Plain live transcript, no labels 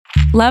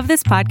Love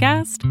this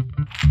podcast?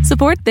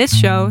 Support this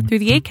show through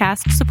the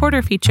Acast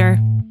supporter feature.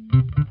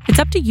 It's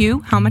up to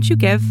you how much you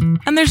give,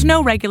 and there's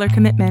no regular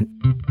commitment.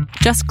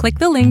 Just click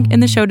the link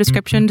in the show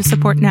description to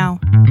support now.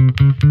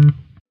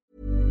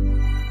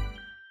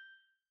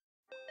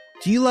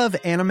 Do you love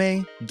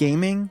anime,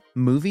 gaming,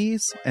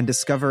 movies, and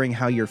discovering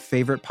how your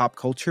favorite pop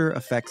culture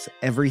affects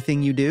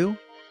everything you do?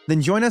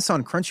 Then join us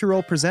on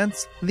Crunchyroll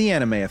Presents The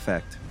Anime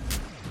Effect.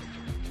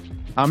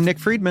 I'm Nick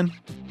Friedman.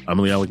 I'm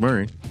Lee Alec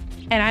Murray.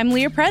 And I'm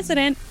Leah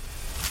President.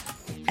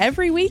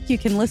 Every week you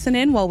can listen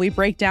in while we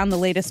break down the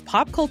latest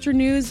pop culture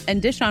news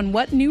and dish on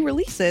what new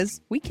releases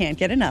we can't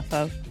get enough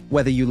of.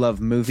 Whether you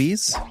love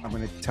movies, I'm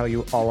going to tell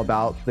you all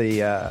about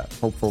the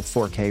hopeful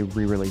 4K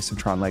re-release of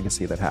Tron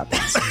Legacy that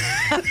happens.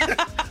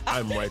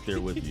 I'm right there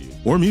with you.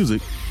 Or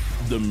music.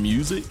 The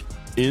music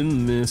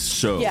in this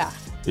show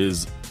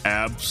is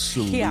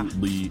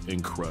absolutely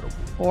incredible.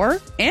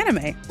 Or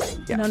anime.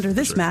 And under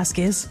this mask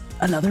is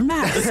another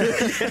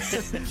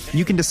mask.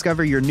 you can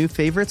discover your new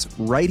favorites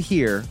right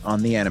here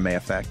on The Anime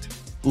Effect.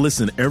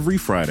 Listen every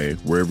Friday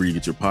wherever you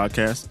get your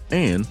podcast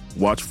and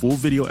watch full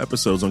video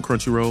episodes on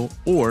Crunchyroll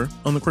or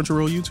on the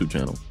Crunchyroll YouTube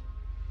channel.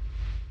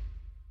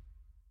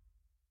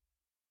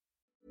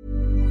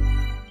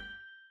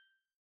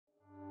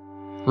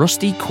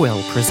 Rusty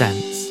Quill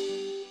presents.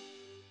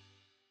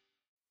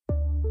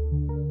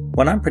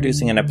 When I'm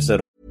producing an episode.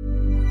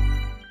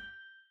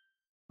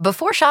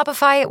 Before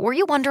Shopify, were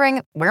you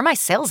wondering, where are my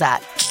sales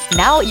at?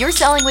 Now you're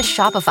selling with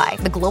Shopify,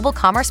 the global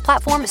commerce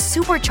platform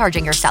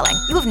supercharging your selling.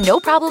 You have no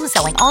problem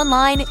selling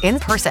online, in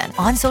person,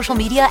 on social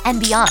media,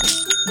 and beyond.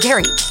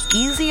 Gary,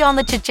 easy on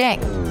the cha-ching.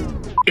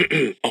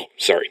 Oh,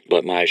 sorry,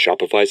 but my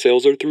Shopify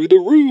sales are through the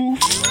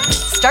roof.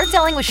 Start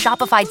selling with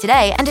Shopify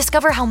today and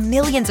discover how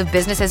millions of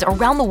businesses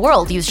around the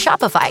world use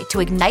Shopify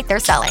to ignite their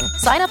selling.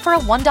 Sign up for a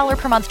 $1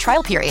 per month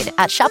trial period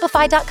at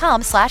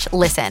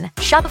shopify.com/listen.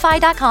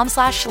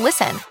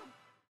 Shopify.com/listen.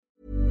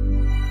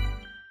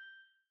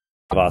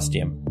 Of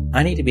Ostium,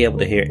 I need to be able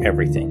to hear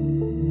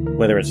everything,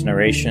 whether it's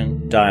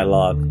narration,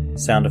 dialogue,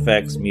 sound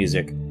effects,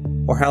 music,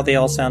 or how they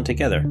all sound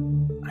together.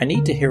 I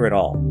need to hear it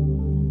all.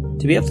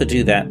 To be able to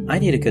do that, I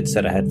need a good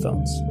set of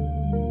headphones.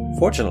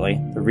 Fortunately,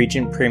 the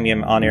Regent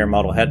Premium on-air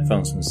model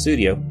headphones from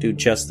Studio do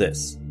just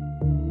this.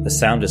 The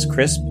sound is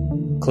crisp,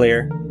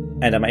 clear,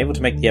 and I'm able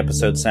to make the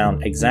episode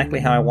sound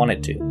exactly how I want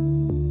it to.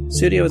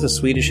 Studio is a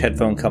Swedish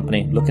headphone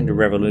company looking to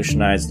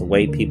revolutionize the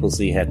way people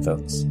see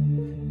headphones.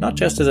 Not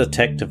just as a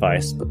tech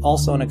device, but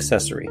also an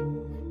accessory.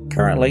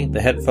 Currently,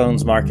 the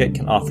headphones market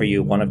can offer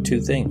you one of two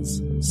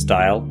things,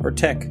 style or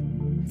tech.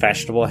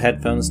 Fashionable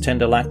headphones tend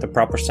to lack the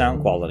proper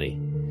sound quality,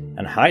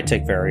 and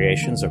high-tech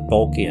variations are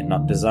bulky and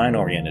not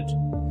design-oriented.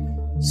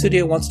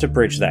 Studio wants to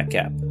bridge that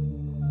gap.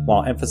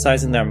 While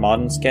emphasizing their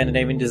modern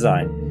Scandinavian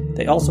design,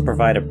 they also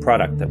provide a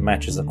product that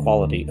matches the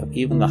quality of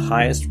even the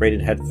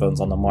highest-rated headphones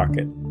on the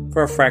market,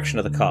 for a fraction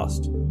of the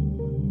cost.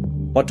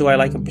 What do I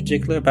like in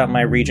particular about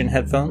my Regent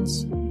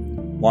headphones?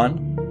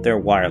 1, they're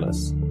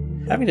wireless.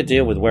 Having to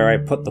deal with where I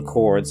put the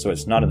cord so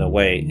it's not in the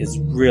way is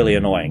really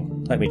annoying,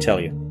 let me tell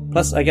you.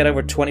 Plus, I get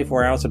over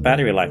 24 hours of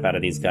battery life out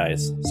of these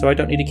guys, so I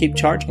don't need to keep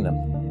charging them.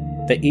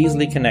 They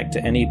easily connect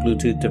to any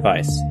Bluetooth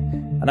device,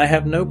 and I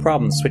have no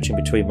problem switching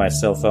between my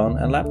cell phone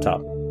and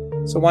laptop.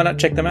 So why not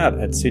check them out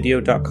at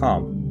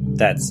Sudio.com?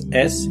 That's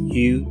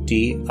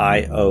SUDIO.com.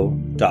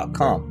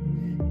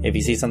 If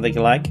you see something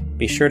you like,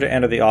 be sure to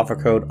enter the offer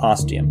code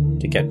OSTIUM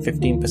to get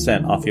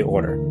 15% off your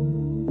order.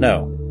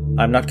 No,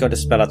 I'm not going to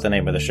spell out the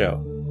name of the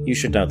show. You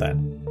should know that.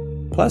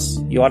 Plus,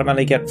 you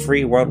automatically get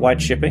free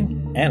worldwide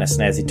shipping and a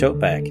snazzy tote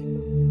bag.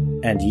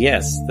 And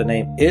yes, the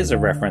name is a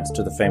reference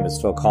to the famous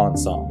Phil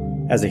Collins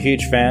song. As a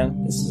huge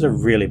fan, this is a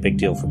really big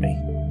deal for me.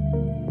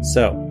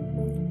 So,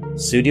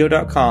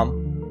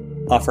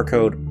 Sudio.com, offer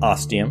code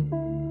OSTIUM,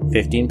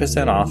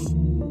 15% off,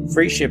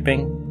 free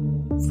shipping,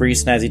 free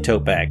snazzy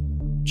tote bag.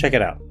 Check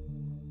it out.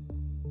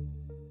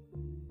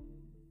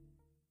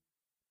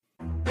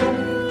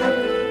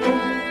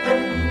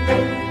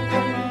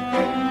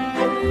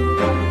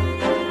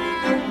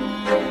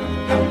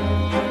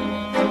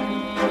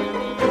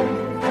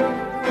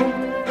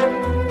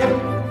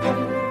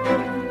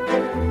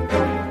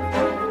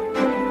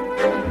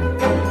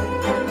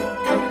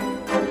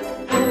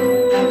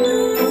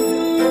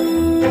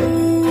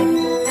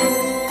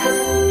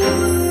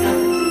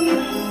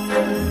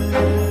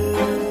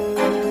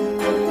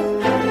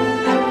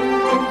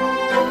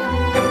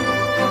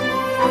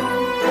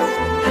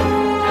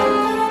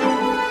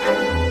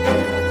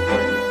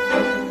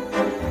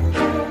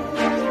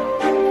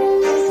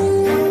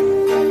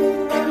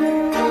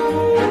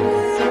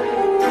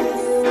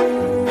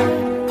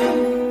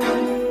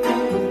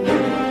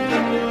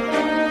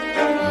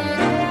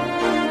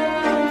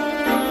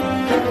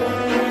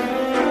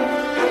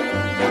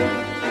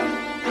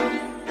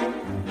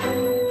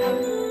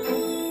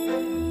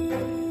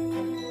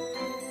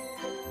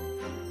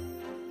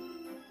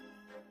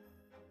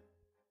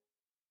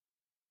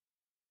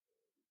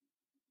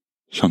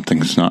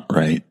 Something's not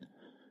right.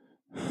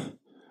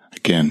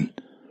 Again,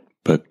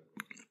 but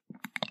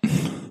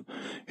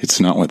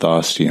it's not with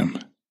Ostium.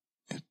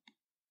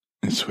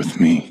 is with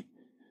me.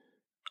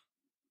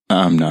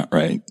 I'm not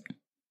right.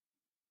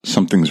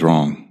 Something's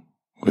wrong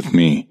with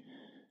me.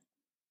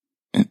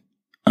 And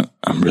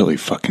I'm really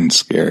fucking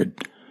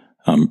scared.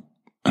 I'm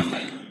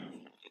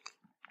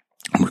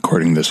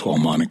recording this while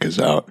Monica's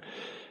out.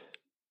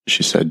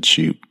 She said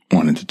she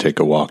wanted to take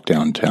a walk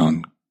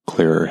downtown,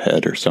 clear her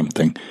head or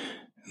something,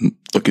 and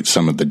look at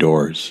some of the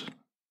doors.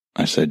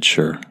 I said,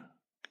 sure.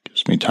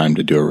 Gives me time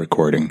to do a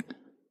recording,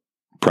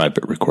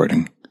 private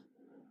recording,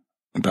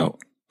 about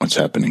what's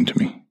happening to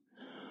me,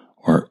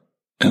 or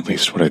at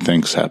least what I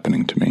think's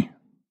happening to me.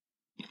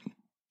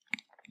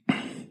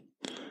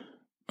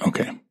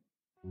 Okay.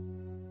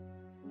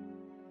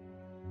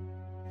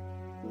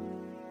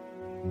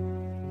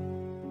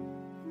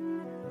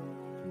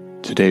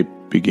 Today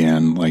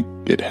began like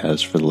it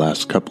has for the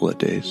last couple of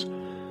days,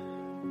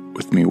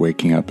 with me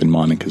waking up in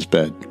Monica's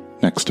bed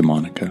next to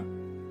Monica,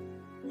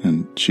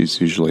 and she's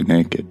usually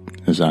naked,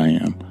 as I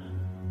am,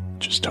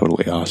 which is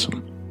totally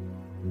awesome.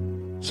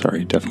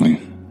 Sorry,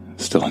 definitely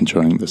still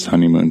enjoying this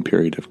honeymoon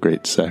period of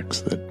great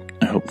sex that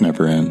I hope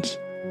never ends.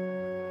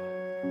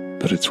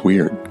 But it's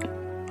weird.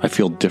 I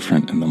feel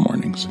different in the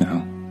mornings now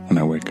when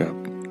I wake up.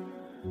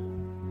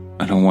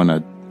 I don't want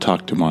to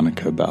talk to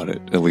Monica about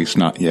it, at least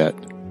not yet.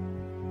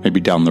 Maybe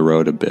down the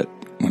road a bit,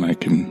 when I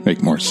can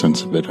make more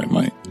sense of it, I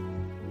might.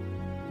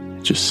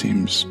 It just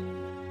seems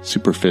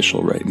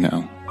superficial right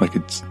now, like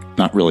it's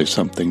not really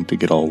something to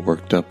get all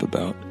worked up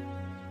about,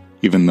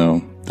 even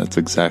though that's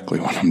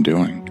exactly what I'm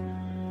doing.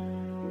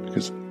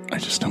 Because I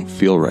just don't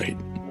feel right.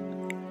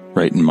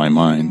 Right in my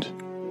mind.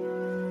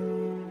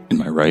 In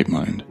my right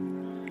mind.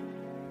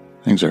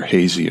 Things are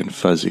hazy and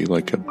fuzzy,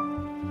 like a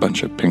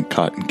bunch of pink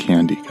cotton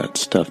candy got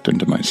stuffed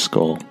into my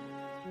skull.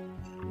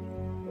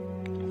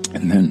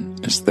 And then,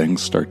 as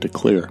things start to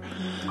clear,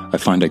 I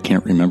find I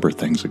can't remember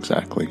things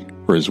exactly,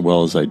 or as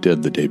well as I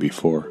did the day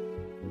before.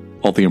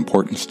 All the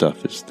important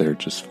stuff is there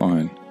just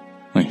fine.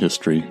 My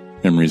history,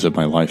 memories of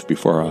my life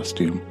before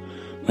Ostium,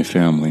 my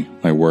family,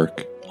 my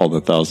work, all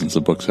the thousands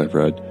of books I've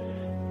read,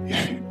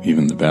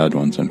 even the bad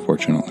ones,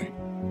 unfortunately.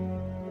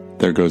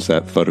 There goes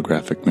that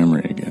photographic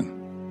memory again.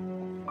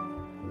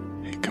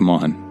 Hey, come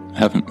on, I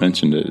haven't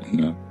mentioned it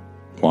in a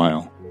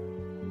while.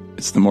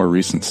 It's the more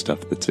recent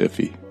stuff that's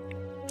iffy.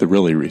 The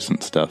really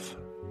recent stuff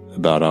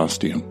about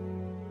Ostium.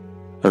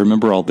 I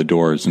remember all the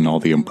doors and all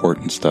the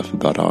important stuff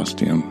about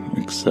Ostium,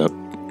 except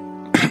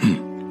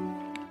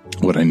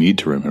what I need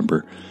to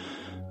remember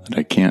that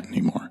I can't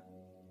anymore.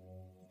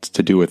 It's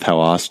to do with how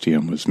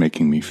Ostium was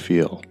making me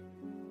feel.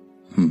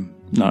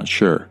 Not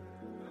sure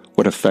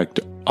what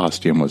effect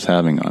Ostium was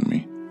having on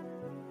me.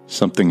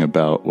 Something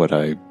about what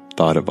I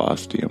thought of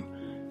Ostium,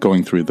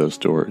 going through those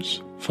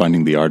doors,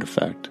 finding the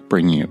artifact,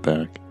 bringing it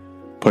back,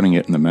 putting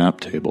it in the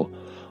map table.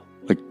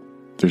 Like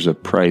there's a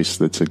price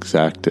that's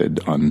exacted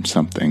on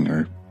something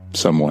or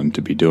someone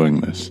to be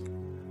doing this.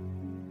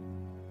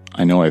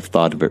 I know I've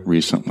thought of it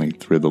recently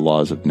through the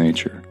laws of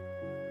nature.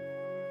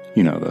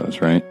 You know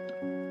those, right?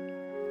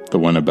 The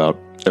one about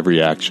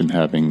every action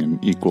having an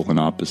equal and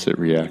opposite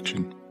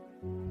reaction.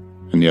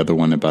 And the other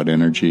one about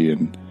energy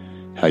and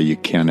how you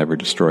can't ever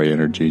destroy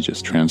energy,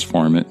 just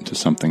transform it into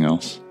something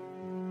else.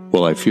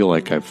 Well, I feel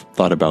like I've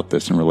thought about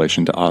this in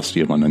relation to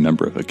Ostium on a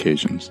number of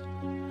occasions.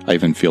 I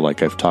even feel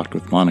like I've talked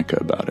with Monica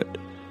about it.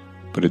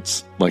 But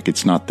it's like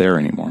it's not there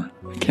anymore.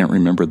 I can't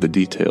remember the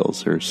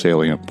details or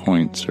salient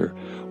points or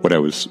what I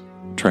was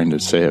trying to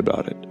say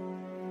about it.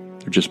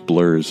 They're just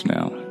blurs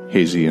now,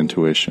 hazy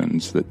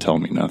intuitions that tell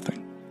me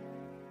nothing.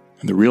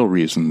 And the real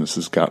reason this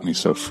has got me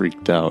so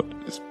freaked out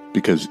is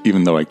because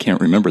even though I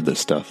can't remember this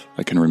stuff,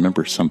 I can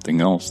remember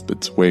something else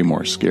that's way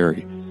more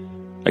scary.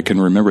 I can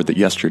remember that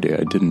yesterday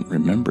I didn't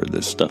remember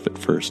this stuff at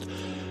first,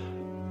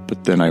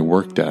 but then I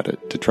worked at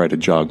it to try to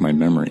jog my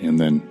memory, and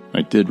then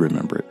I did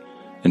remember it.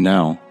 And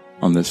now,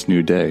 on this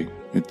new day,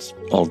 it's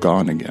all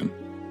gone again.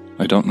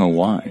 I don't know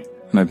why,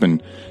 and I've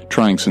been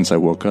trying since I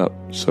woke up,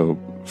 so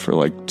for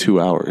like 2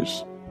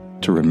 hours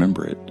to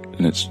remember it,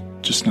 and it's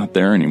just not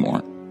there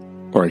anymore,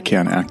 or I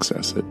can't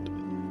access it.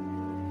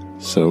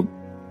 So,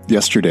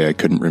 yesterday I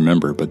couldn't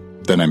remember,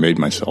 but then I made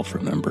myself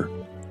remember.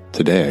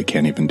 Today I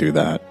can't even do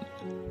that.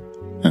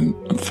 And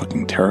I'm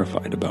fucking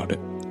terrified about it.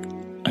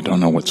 I don't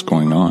know what's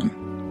going on.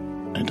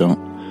 I don't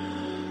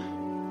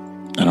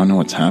know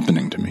what's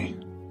happening to me.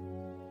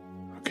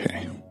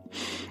 Okay.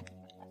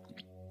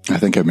 I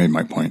think I made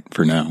my point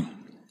for now.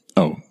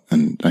 Oh,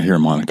 and I hear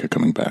Monica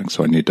coming back,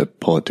 so I need to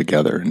pull it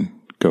together and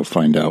go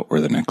find out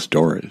where the next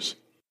door is.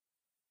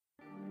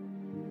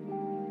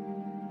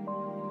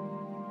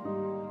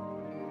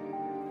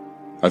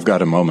 I've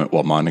got a moment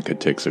while Monica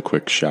takes a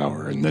quick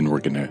shower, and then we're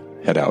gonna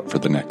head out for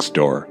the next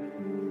door.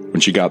 When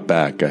she got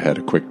back, I had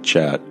a quick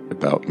chat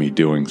about me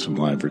doing some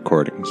live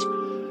recordings.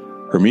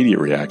 Her immediate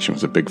reaction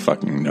was a big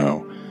fucking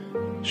no.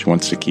 She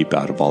wants to keep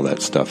out of all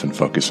that stuff and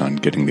focus on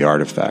getting the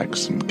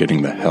artifacts and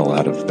getting the hell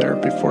out of there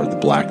before the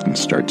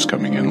blackness starts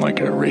coming in like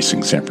a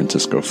racing San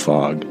Francisco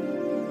fog.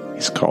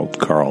 He's called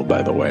Carl,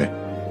 by the way.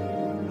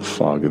 The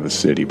fog of the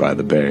city by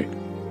the bay.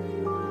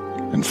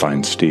 And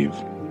find Steve.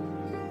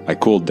 I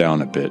cooled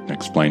down a bit and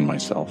explained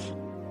myself.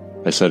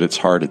 I said it's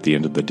hard at the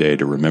end of the day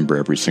to remember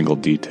every single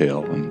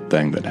detail and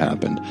thing that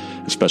happened,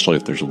 especially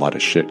if there's a lot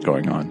of shit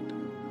going on.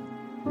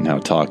 And how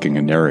talking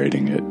and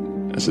narrating it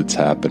as it's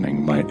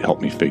happening might help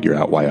me figure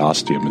out why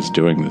Ostium is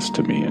doing this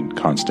to me and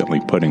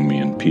constantly putting me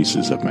in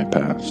pieces of my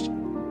past.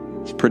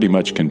 It's pretty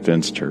much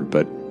convinced her,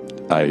 but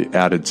I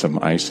added some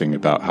icing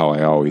about how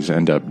I always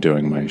end up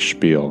doing my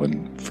spiel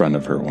in front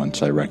of her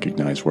once I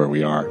recognize where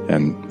we are,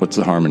 and what's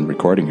the harm in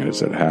recording it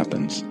as it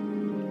happens?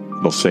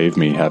 It'll save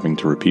me having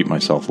to repeat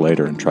myself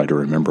later and try to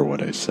remember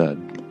what I said.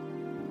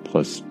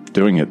 Plus,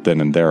 doing it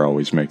then and there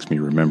always makes me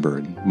remember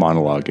and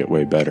monologue it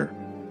way better.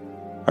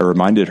 I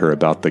reminded her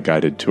about the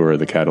guided tour of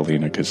the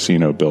Catalina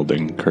Casino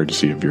building,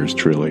 courtesy of yours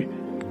truly.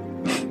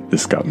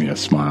 This got me a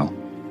smile.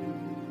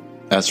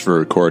 As for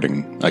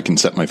recording, I can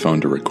set my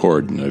phone to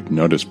record, and I've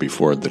noticed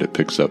before that it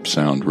picks up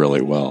sound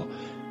really well,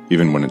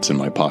 even when it's in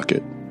my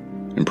pocket.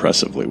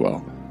 Impressively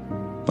well.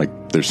 Like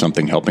there's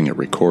something helping it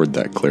record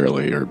that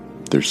clearly, or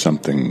there's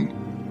something,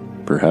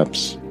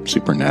 perhaps,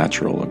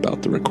 supernatural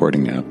about the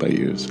recording app I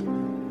use.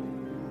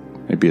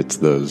 Maybe it's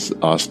those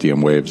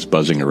Ostium waves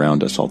buzzing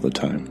around us all the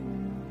time.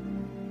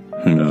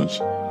 Who knows?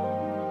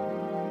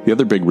 The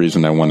other big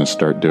reason I want to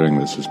start doing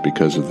this is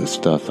because of the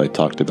stuff I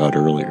talked about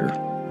earlier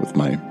with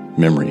my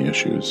memory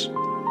issues.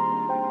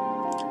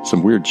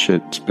 Some weird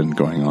shit's been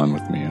going on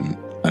with me, and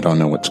I don't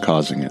know what's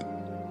causing it.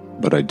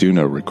 But I do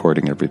know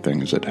recording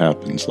everything as it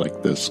happens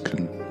like this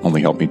can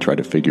only help me try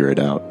to figure it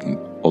out and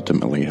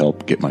ultimately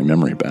help get my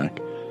memory back.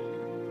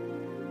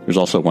 There's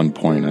also one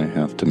point I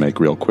have to make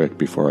real quick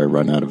before I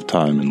run out of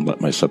time and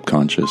let my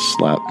subconscious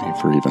slap me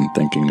for even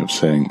thinking of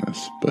saying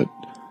this, but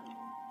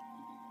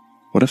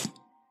what if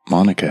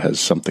Monica has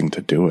something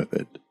to do with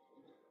it?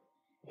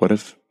 What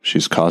if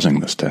she's causing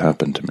this to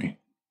happen to me?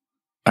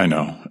 I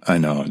know,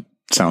 it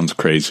sounds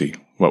crazy,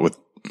 what with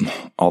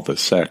all the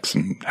sex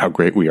and how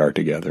great we are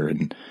together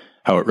and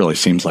how it really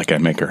seems like I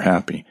make her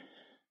happy.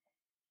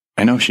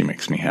 I know she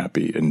makes me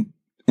happy, and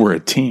we're a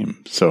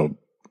team, so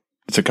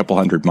it's a couple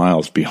 100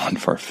 miles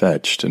beyond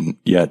far-fetched, and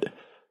yet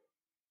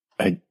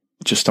I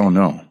just don't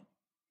know.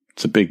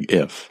 It's a big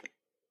if.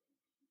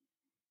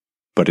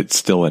 But it's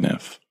still an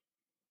if.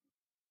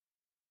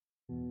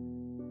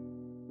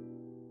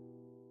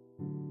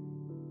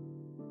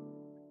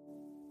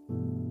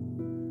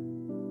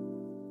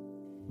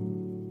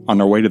 On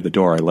our way to the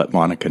door, I let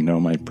Monica know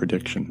my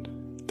prediction,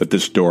 that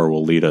this door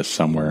will lead us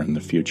somewhere in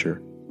the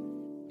future.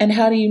 And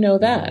how do you know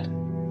that?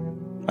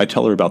 I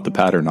tell her about the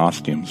pattern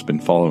Ostium's been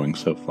following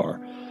so far.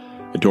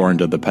 A door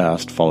into the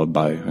past, followed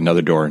by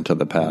another door into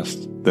the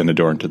past, then a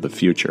door into the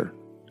future,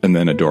 and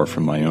then a door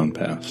from my own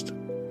past.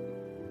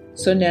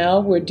 So now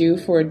we're due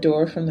for a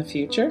door from the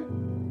future?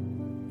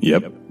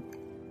 Yep.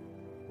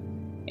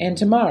 And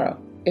tomorrow,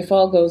 if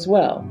all goes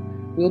well,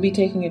 we'll be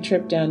taking a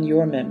trip down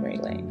your memory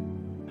lane.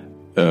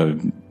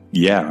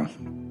 Yeah.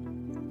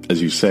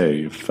 As you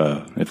say, if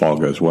all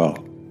goes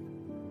well.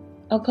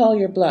 I'll call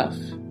your bluff.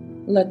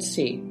 Let's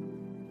see.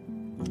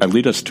 I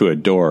lead us to a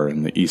door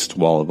in the east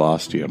wall of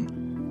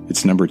Ostium.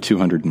 It's number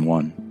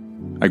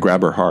 201. I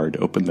grab her hard,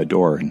 open the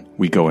door, and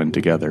we go in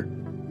together.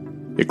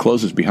 It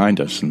closes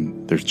behind us,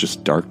 and there's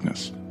just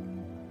darkness.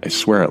 I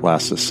swear it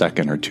lasts a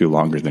second or two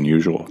longer than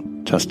usual,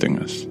 testing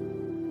us.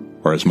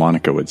 Or as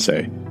Monica would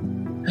say,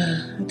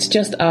 it's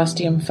just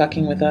Ostium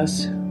fucking with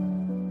us.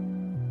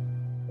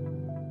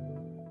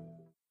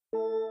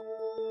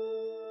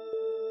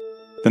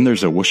 Then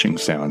there's a whooshing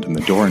sound, and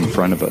the door in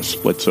front of us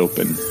splits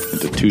open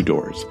into two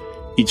doors,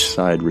 each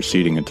side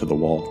receding into the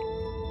wall.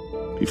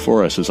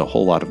 Before us is a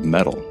whole lot of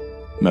metal.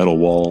 Metal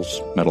walls,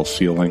 metal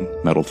ceiling,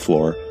 metal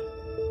floor.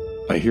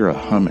 I hear a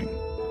humming.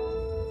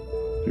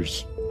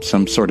 There's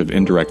some sort of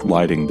indirect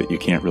lighting that you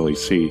can't really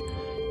see,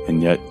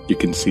 and yet you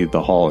can see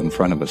the hall in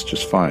front of us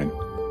just fine.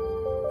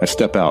 I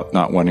step out,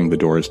 not wanting the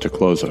doors to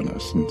close on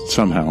us, and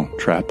somehow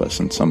trap us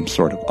in some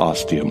sort of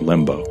Ostium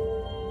limbo.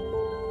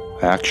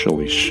 I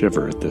actually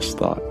shiver at this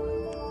thought.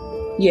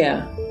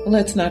 Yeah,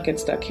 let's not get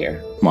stuck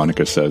here,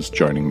 Monica says,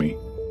 joining me.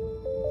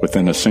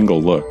 Within a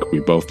single look, we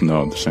both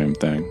know the same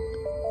thing.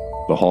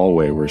 The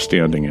hallway we're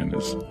standing in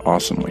is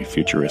awesomely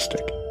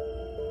futuristic.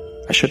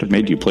 I should have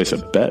made you place a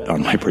bet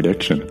on my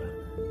prediction.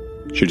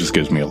 She just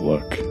gives me a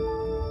look.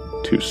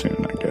 Too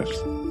soon, I guess.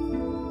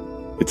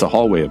 It's a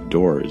hallway of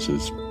doors,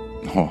 as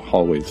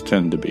hallways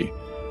tend to be.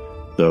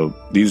 Though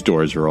these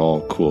doors are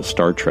all cool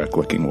Star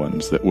Trek-looking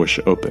ones that whoosh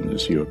open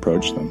as you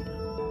approach them.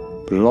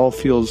 But it all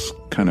feels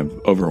kind of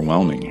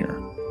overwhelming here.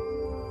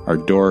 Our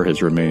door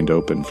has remained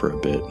open for a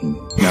bit and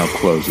now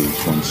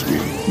closes once we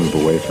move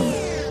away from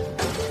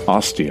it.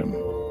 Ostium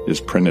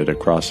is printed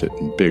across it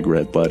in big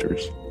red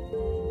letters,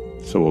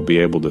 so we'll be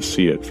able to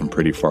see it from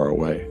pretty far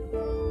away.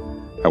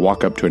 I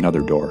walk up to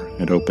another door.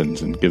 It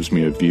opens and gives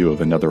me a view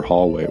of another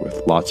hallway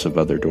with lots of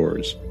other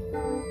doors.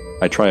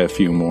 I try a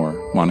few more,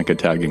 Monica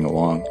tagging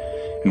along,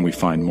 and we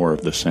find more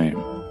of the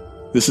same.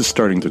 This is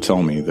starting to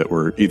tell me that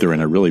we're either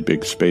in a really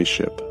big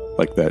spaceship,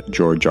 like that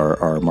George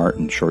R.R.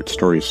 Martin short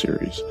story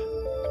series.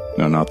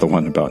 No, not the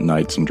one about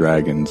knights and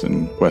dragons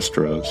and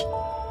Westeros.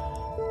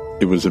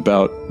 It was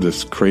about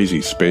this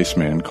crazy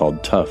spaceman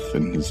called Tuff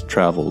and his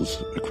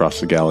travels across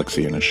the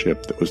galaxy in a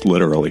ship that was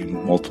literally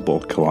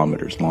multiple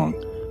kilometers long.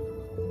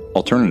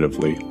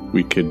 Alternatively,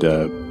 we could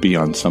be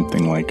on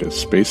something like a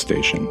space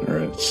station or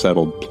a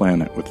settled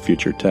planet with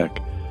future tech,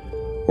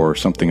 or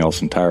something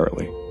else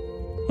entirely.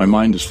 My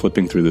mind is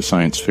flipping through the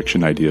science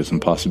fiction ideas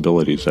and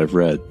possibilities I've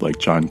read, like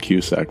John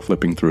Cusack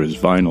flipping through his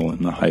vinyl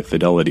in the High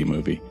Fidelity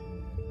movie.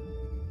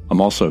 I'm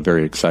also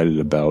very excited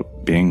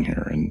about being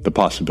here and the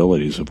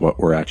possibilities of what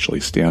we're actually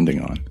standing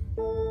on.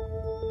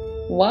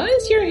 Why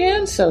is your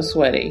hand so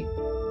sweaty?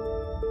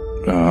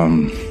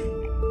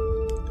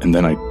 And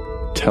then I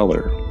tell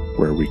her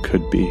where we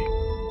could be.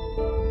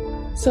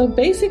 So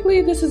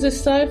basically this is a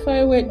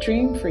sci-fi wet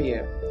dream for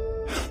you.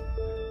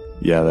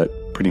 Yeah, that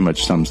pretty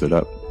much sums it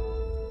up.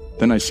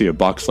 Then I see a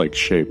box-like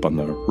shape on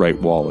the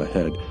right wall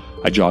ahead.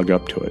 I jog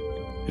up to it.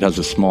 It has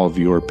a small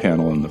viewer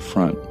panel in the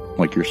front,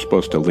 like you're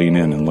supposed to lean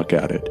in and look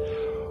at it,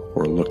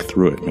 or look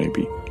through it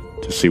maybe,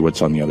 to see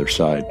what's on the other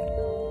side.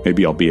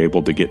 Maybe I'll be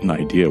able to get an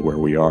idea where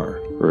we are,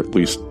 or at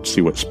least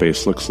see what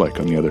space looks like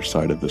on the other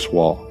side of this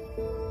wall.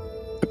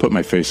 I put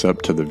my face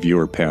up to the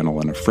viewer panel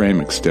and a frame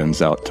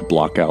extends out to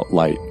block out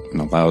light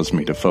and allows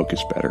me to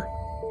focus better.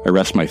 I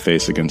rest my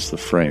face against the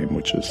frame,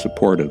 which is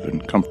supportive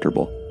and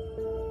comfortable.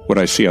 What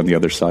I see on the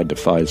other side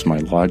defies my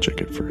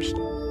logic at first.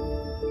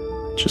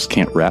 I just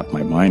can't wrap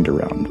my mind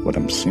around what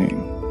I'm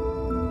seeing,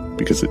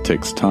 because it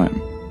takes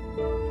time.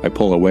 I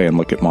pull away and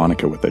look at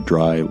Monica with a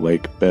dry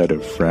lake bed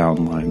of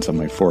frown lines on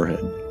my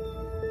forehead.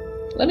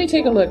 Let me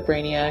take a look,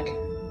 Brainiac.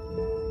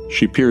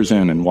 She peers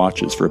in and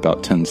watches for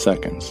about 10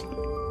 seconds,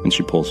 and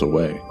she pulls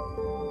away.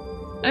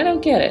 I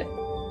don't get it.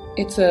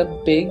 It's a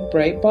big,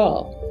 bright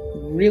ball.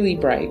 Really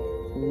bright.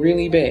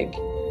 Really big.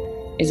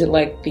 Is it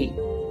like the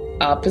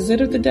opposite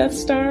of the Death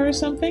Star or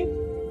something?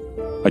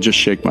 I just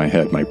shake my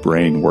head, my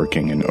brain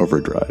working in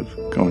overdrive,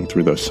 going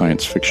through those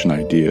science fiction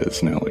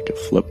ideas now like a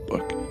flip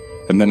book.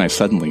 And then I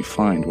suddenly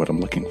find what I'm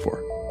looking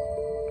for.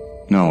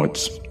 No,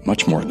 it's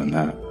much more than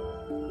that.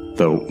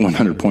 Though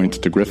 100 points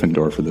to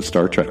Gryffindor for the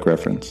Star Trek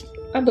reference.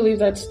 I believe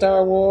that's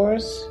Star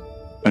Wars.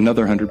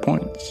 Another 100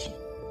 points.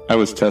 I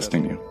was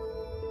testing you.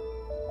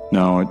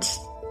 No, it's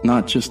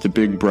not just a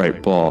big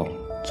bright ball.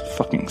 It's a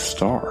fucking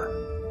star.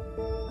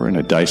 We're in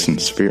a Dyson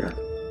sphere.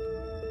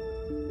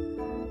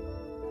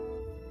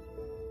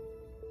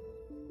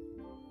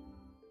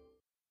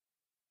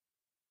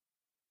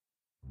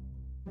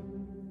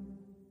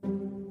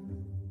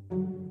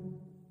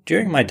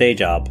 During my day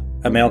job,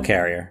 a mail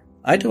carrier,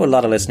 I do a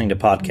lot of listening to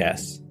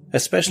podcasts,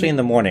 especially in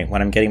the morning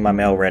when I'm getting my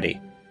mail ready.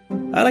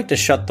 I like to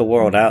shut the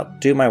world out,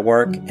 do my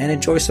work, and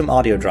enjoy some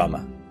audio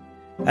drama.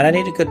 And I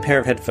need a good pair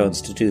of headphones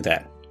to do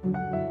that.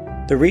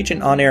 The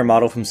Regent on-air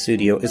model from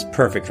Studio is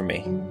perfect for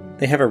me.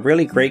 They have a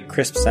really great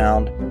crisp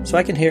sound, so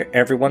I can hear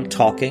everyone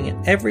talking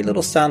and every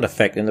little sound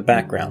effect in the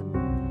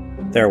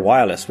background. They're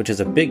wireless, which is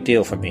a big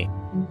deal for me.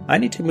 I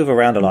need to move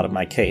around a lot in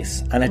my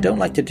case, and I don't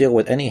like to deal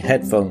with any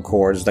headphone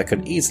cords that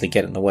could easily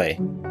get in the way.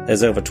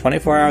 There's over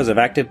 24 hours of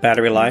active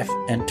battery life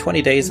and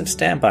 20 days of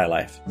standby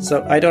life,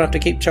 so I don't have to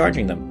keep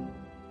charging them.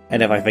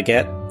 And if I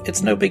forget,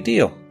 it's no big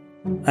deal.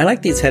 I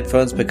like these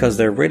headphones because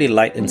they're really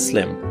light and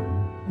slim.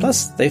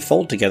 Plus, they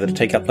fold together to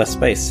take up less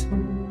space.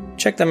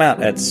 Check them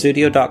out at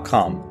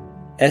Sudio.com,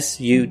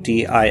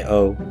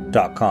 SUDIO.com.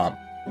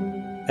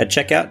 At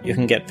checkout, you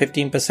can get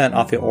 15%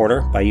 off your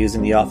order by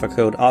using the offer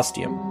code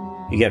OSTIUM.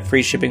 You get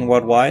free shipping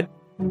worldwide,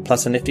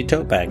 plus a nifty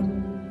tote bag.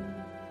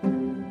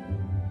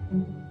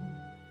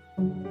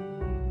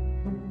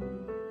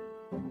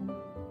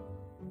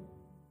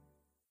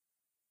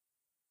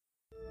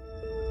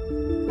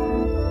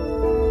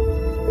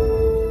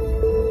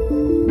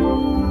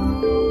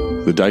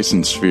 The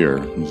Dyson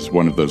Sphere is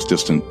one of those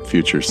distant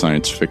future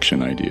science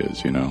fiction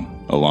ideas,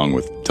 along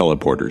with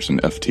teleporters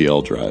and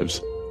FTL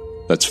drives.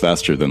 That's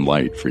faster than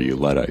light for you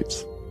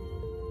Luddites.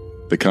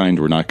 The kind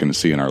we're not going to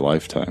see in our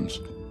lifetimes.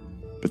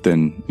 But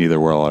then neither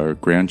will our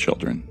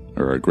grandchildren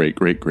or our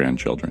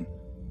great-great-grandchildren.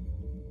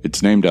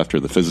 It's named after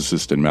the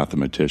physicist and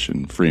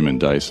mathematician Freeman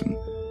Dyson.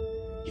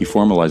 He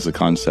formalized the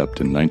concept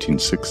in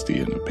 1960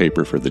 in a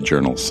paper for the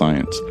journal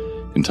Science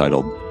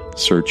entitled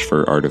Search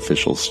for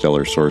Artificial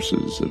Stellar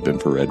Sources of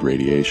Infrared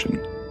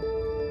Radiation.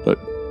 But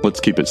let's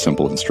keep it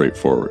simple and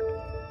straightforward.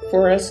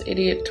 For us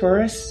idiot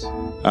tourists?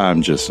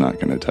 I'm just not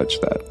going to touch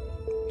that.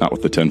 Not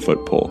with the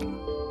 10-foot pole.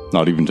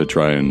 Not even to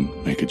try and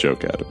make a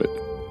joke out of it.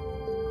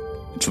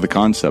 It's the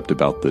concept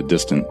about the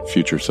distant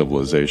future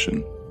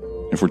civilization.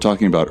 If we're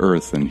talking about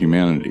Earth and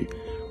humanity,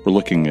 we're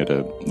looking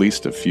at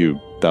least a few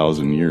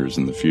thousand years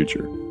in the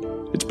future.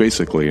 It's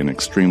basically an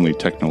extremely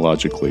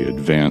technologically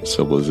advanced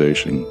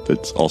civilization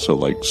that's also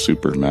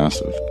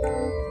supermassive.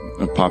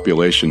 A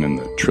population in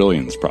the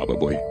trillions,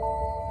 probably.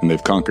 And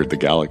they've conquered the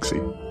galaxy.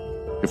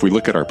 If we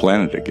look at our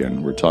planet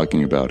again, we're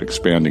talking about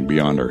expanding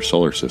beyond our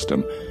solar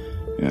system,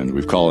 and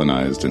we've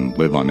colonized and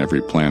live on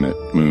every planet,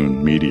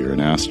 moon, meteor,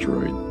 and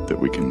asteroid that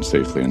we can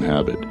safely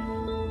inhabit.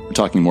 We're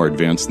talking more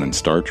advanced than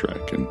Star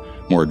Trek and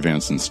more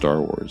advanced than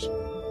Star Wars.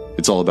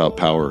 It's all about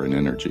power and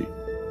energy.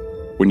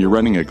 When you're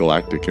running a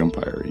galactic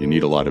empire, you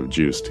need a lot of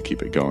juice to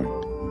keep it going.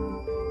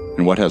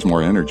 And what has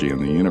more energy in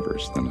the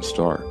universe than a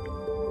star?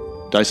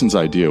 Dyson's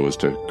idea was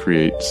to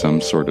create some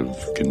sort of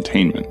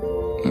containment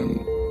and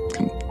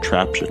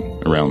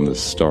contraption around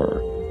this star.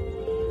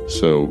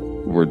 So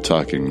we're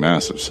talking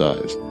massive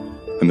size.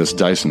 And this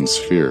Dyson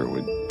sphere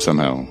would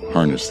somehow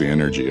harness the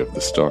energy of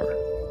the star.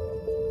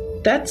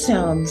 That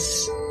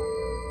sounds...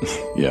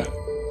 Yeah.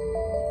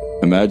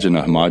 Imagine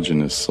a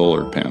homogeneous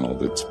solar panel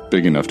that's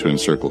big enough to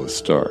encircle a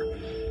star.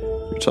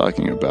 You're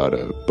talking about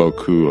a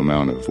beaucoup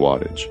amount of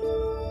wattage.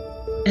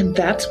 And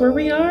that's where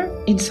we are?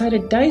 Inside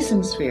a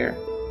Dyson sphere?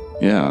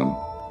 Yeah,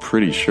 I'm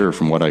pretty sure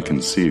from what I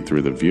can see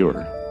through the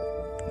viewer.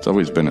 It's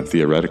always been a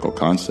theoretical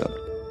concept.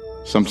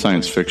 Some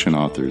science fiction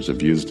authors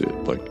have used it,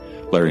 like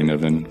Larry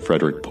Niven,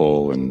 Frederick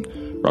Pohl, and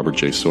Robert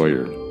J.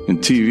 Sawyer. In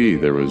TV,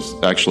 there was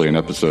actually an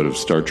episode of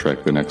Star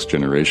Trek The Next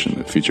Generation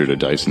that featured a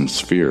Dyson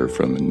sphere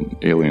from an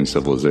alien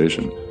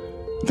civilization.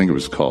 I think it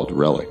was called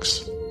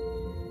Relics.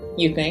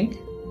 You think?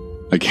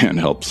 I can't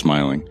help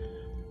smiling.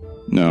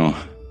 No,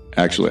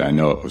 actually, I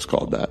know it was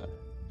called that.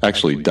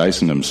 Actually,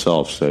 Dyson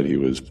himself said he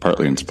was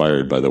partly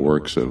inspired by the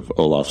works of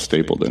Olaf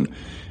Stapledon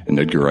and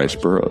Edgar Rice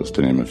Burroughs,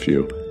 to name a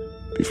few,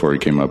 before he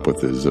came up with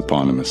his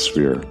eponymous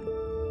sphere.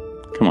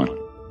 Come on.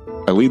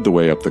 I lead the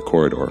way up the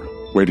corridor,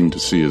 waiting to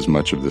see as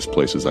much of this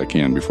place as I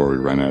can before we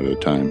run out of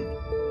time.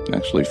 It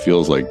actually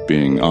feels like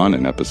being on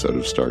an episode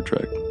of Star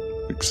Trek,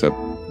 except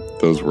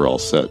those were all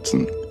sets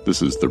and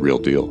this is the real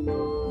deal.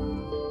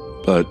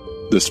 But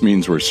this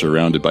means we're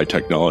surrounded by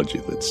technology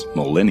that's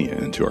millennia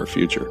into our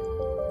future.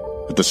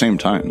 At the same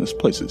time, this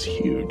place is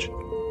huge,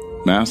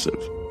 massive.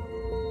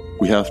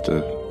 We have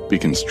to be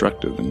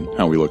constructive in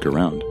how we look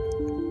around.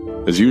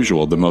 As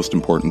usual, the most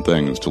important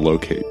thing is to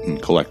locate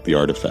and collect the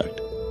artifact,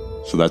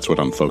 so that's what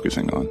I'm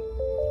focusing on.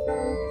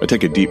 I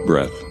take a deep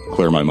breath,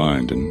 clear my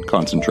mind, and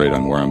concentrate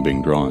on where I'm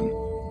being drawn.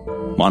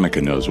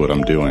 Monica knows what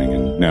I'm doing,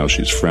 and now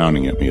she's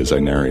frowning at me as I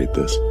narrate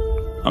this.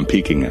 I'm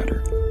peeking at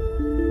her.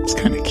 It's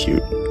kind of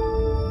cute.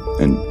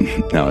 And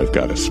now I've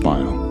got a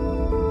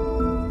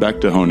smile.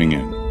 Back to honing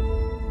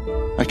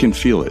in. I can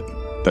feel it,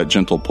 that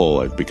gentle pull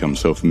I've become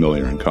so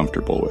familiar and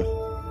comfortable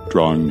with,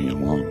 drawing me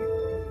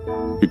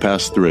along. We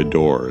pass through a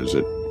door as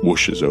it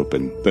whooshes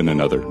open, then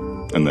another,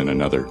 and then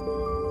another.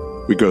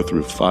 We go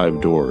through 5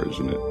 doors,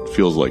 and it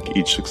feels like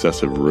each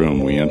successive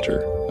room we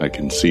enter, I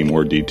can see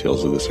more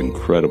details of this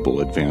incredible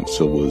advanced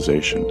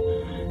civilization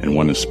and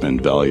want to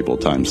spend valuable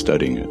time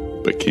studying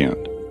it, but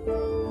can't.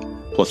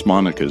 Plus,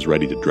 Monica is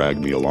ready to drag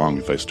me along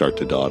if I start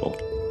to dawdle.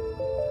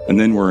 And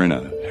then we're in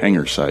a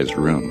hangar-sized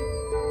room.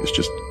 It's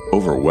just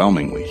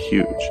overwhelmingly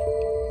huge.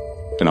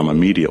 And I'm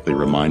immediately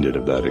reminded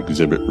of that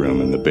exhibit room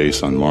in the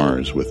base on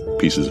Mars with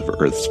pieces of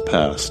Earth's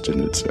past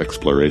and its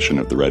exploration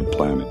of the Red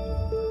Planet.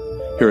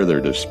 Here are their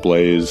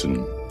displays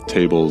and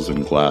tables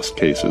and glass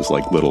cases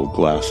like little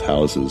glass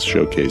houses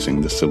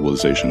showcasing the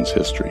civilization's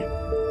history.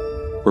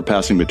 We're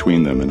passing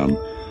between them and I'm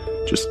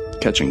just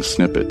catching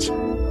snippets,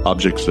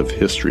 objects of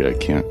history I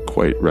can't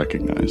quite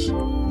recognize.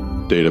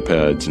 Data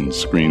pads and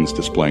screens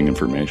displaying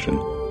information.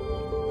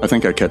 I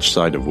think I catch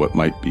sight of what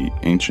might be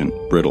ancient,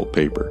 brittle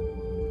paper.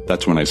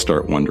 That's when I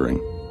start wondering,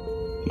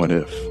 what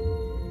if?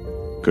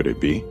 Could it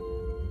be?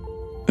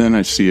 Then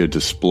I see a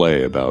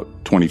display about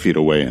 20 feet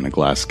away in a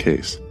glass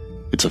case.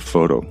 It's a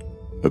photo,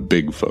 a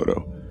big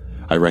photo.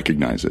 I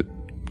recognize it,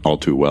 all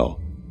too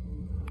well.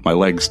 My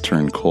legs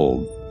turn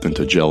cold, then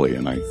to jelly,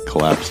 and I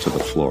collapse to the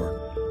floor.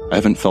 I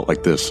haven't felt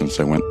like this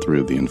since I went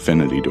through the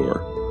infinity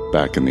door,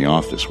 back in the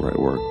office where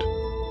I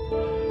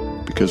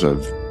worked. Because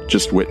I've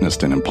just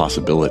witnessed an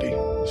impossibility,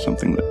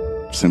 something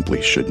that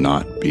simply should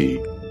not be.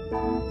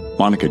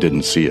 Monica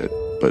didn't see it,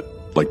 but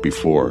like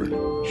before,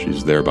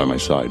 she's there by my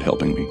side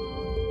helping me.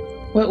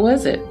 What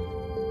was it?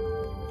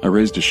 I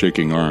raised a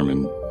shaking arm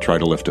and try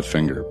to lift a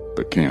finger,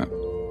 but can't.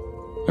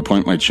 I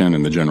point my chin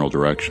in the general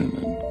direction,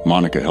 and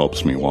Monica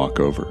helps me walk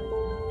over.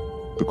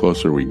 The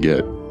closer we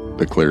get,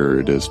 the clearer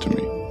it is to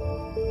me.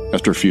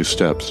 After a few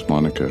steps,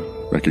 Monica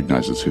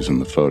recognizes who's in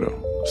the photo,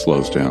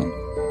 slows down.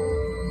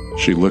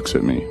 She looks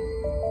at me,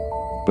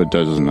 but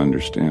doesn't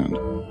understand.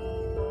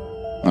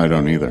 I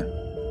don't either.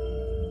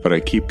 But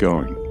I keep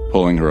going,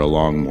 pulling her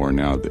along more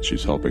now that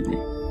she's helping me.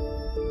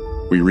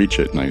 We reach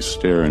it and I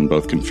stare in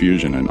both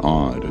confusion and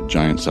awe at a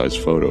giant-sized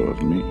photo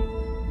of me.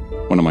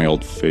 One of my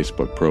old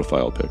Facebook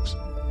profile pics.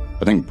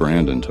 I think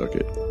Brandon took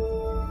it.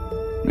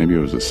 Maybe it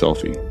was a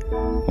selfie.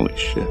 Holy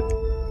shit.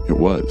 It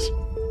was.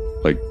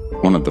 Like,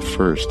 one of the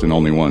first and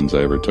only ones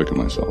I ever took of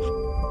myself.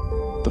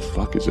 What the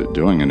fuck is it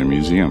doing in a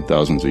museum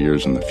thousands of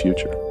years in the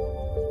future?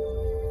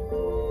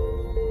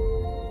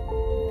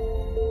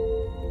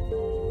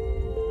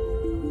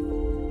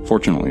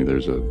 Fortunately,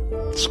 there's a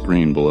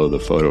screen below the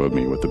photo of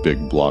me with a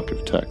big block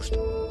of text.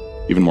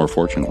 Even more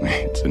fortunately,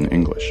 it's in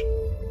English.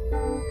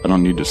 I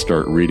don't need to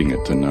start reading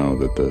it to know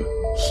that the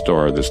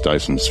star this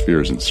Dyson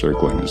sphere is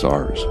encircling is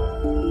ours.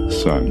 The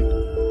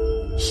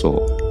sun.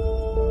 Sol.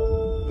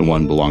 The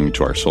one belonging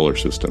to our solar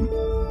system.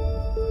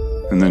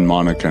 And then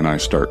Monica and I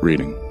start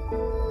reading.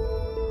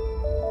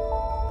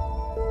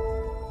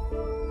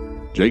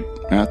 Jake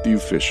Matthew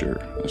Fisher,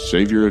 a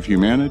savior of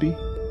humanity?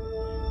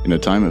 In a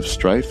time of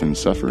strife and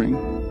suffering,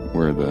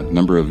 where the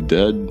number of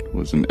dead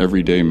was an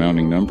everyday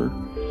mounting number,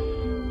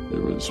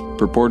 there was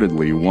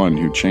purportedly one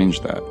who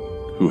changed that,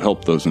 who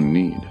helped those in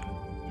need,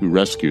 who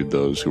rescued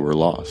those who were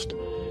lost.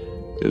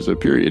 It is a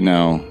period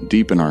now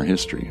deep in our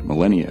history,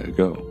 millennia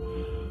ago,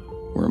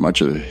 where much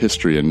of the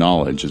history and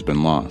knowledge has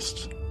been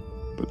lost.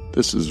 But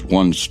this is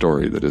one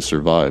story that has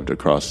survived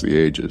across the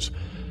ages,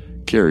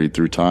 carried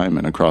through time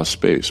and across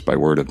space by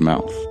word of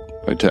mouth,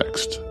 by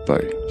text, by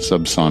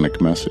subsonic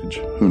message.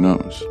 Who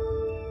knows?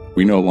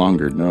 We no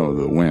longer know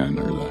the when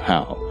or the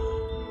how,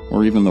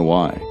 or even the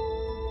why.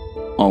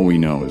 All we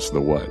know is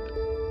the what.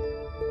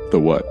 The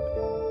what.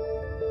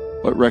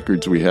 What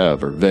records we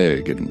have are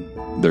vague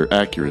and their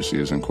accuracy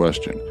is in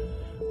question.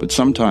 But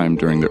sometime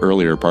during the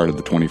earlier part of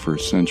the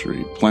 21st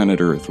century, planet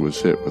Earth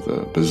was hit with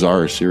a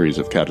bizarre series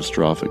of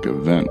catastrophic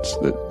events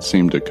that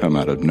seemed to come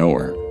out of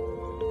nowhere.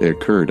 They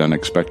occurred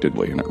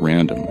unexpectedly and at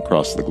random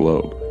across the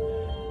globe.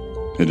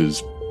 It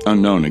is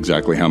unknown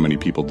exactly how many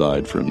people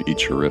died from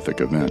each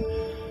horrific event,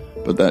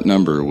 but that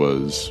number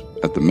was,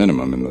 at the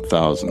minimum, in the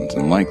thousands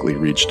and likely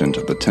reached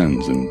into the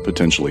tens and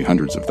potentially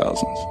hundreds of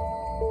thousands.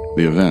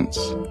 The events.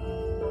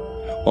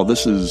 While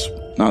this is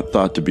not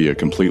thought to be a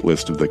complete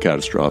list of the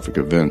catastrophic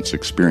events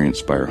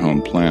experienced by our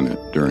home planet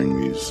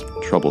during these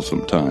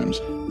troublesome times,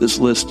 this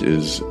list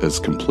is as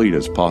complete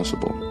as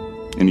possible.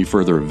 Any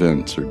further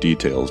events or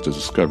details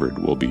discovered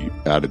will be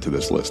added to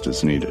this list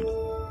as needed.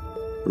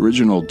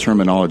 Original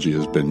terminology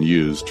has been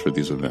used for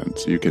these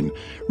events. You can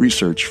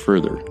research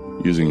further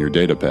using your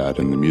datapad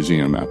in the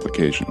museum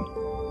application.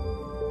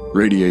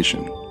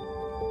 Radiation.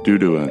 Due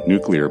to a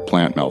nuclear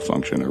plant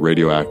malfunction, a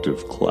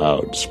radioactive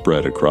cloud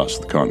spread across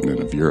the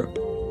continent of Europe.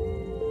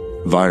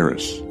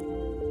 Virus.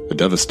 A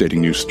devastating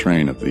new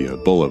strain of the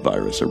Ebola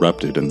virus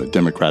erupted in the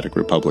Democratic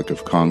Republic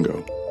of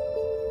Congo.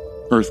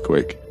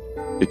 Earthquake.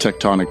 A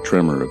tectonic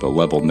tremor of a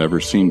level never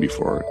seen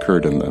before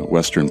occurred in the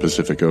western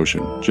Pacific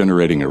Ocean,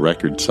 generating a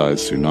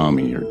record-sized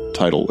tsunami or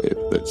tidal wave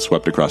that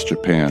swept across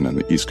Japan and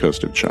the east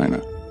coast of China.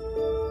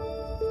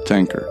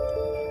 Tanker.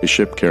 A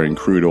ship carrying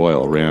crude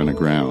oil ran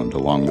aground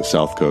along the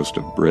south coast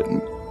of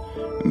Britain,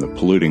 and the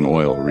polluting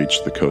oil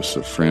reached the coasts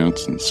of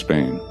France and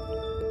Spain.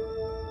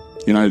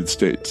 United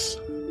States.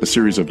 A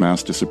series of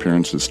mass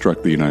disappearances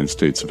struck the United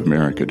States of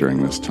America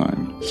during this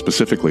time,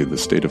 specifically the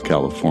state of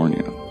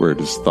California, where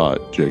it is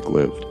thought Jake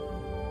lived.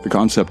 The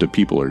concept of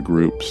people or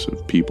groups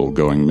of people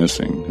going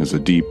missing has a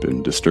deep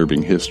and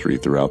disturbing history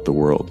throughout the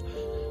world.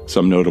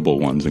 Some notable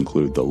ones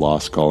include the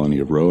lost colony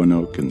of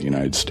Roanoke in the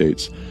United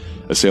States,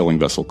 a sailing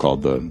vessel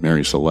called the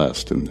Mary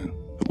Celeste in the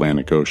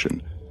Atlantic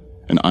Ocean,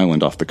 an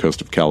island off the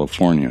coast of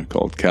California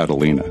called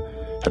Catalina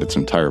had its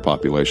entire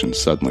population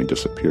suddenly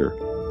disappear.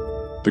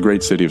 The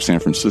great city of San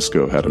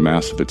Francisco had a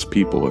mass of its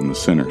people in the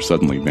center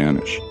suddenly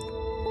vanish.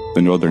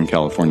 The Northern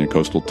California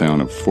coastal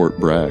town of Fort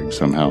Bragg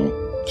somehow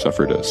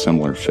suffered a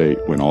similar fate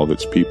when all of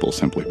its people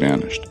simply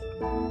vanished.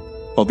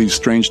 While these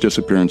strange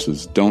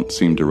disappearances don't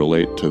seem to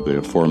relate to the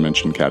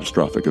aforementioned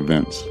catastrophic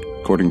events,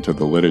 according to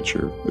the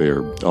literature, they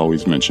are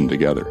always mentioned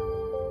together.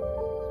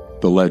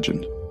 The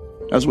legend.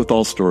 As with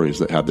all stories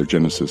that had their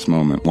genesis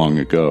moment long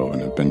ago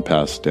and have been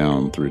passed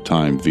down through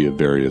time via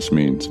various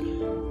means,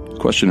 the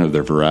question of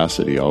their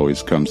veracity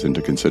always comes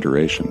into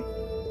consideration.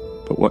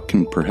 But what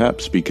can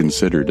perhaps be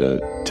considered a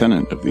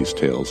tenet of these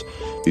tales,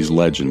 these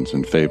legends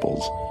and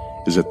fables,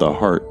 is at the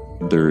heart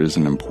there is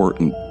an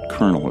important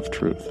kernel of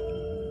truth.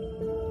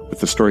 With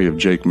the story of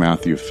Jake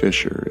Matthew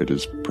Fisher, it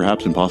is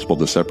perhaps impossible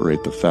to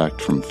separate the fact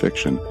from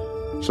fiction,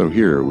 so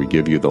here we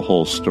give you the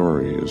whole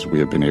story as we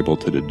have been able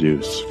to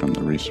deduce from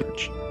the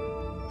research.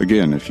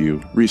 Again, if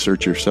you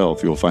research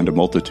yourself, you'll find a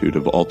multitude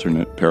of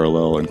alternate,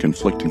 parallel, and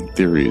conflicting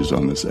theories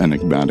on this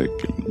enigmatic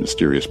and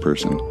mysterious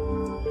person.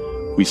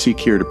 We seek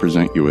here to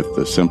present you with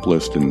the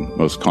simplest and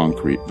most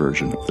concrete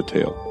version of the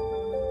tale.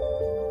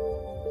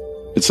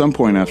 At some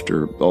point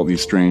after all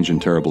these strange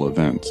and terrible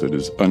events, it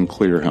is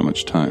unclear how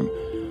much time,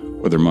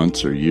 whether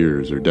months or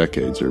years or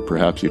decades or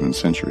perhaps even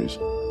centuries,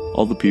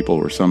 all the people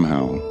were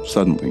somehow,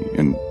 suddenly,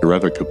 and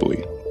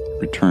irrevocably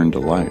returned to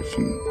life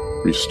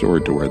and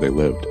restored to where they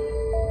lived.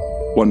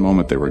 One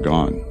moment they were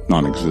gone,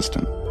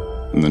 non-existent,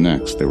 and the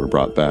next they were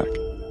brought back.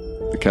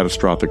 The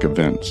catastrophic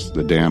events,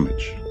 the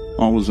damage,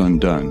 all was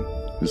undone,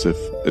 as if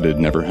it had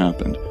never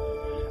happened,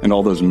 and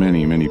all those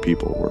many, many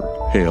people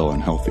were hale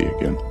and healthy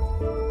again.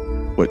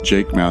 What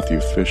Jake Matthew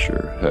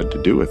Fisher had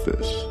to do with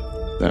this,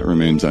 that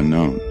remains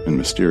unknown and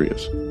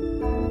mysterious.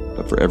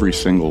 But for every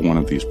single one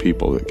of these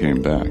people that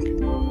came back,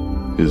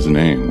 his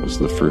name was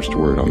the first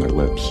word on their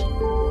lips.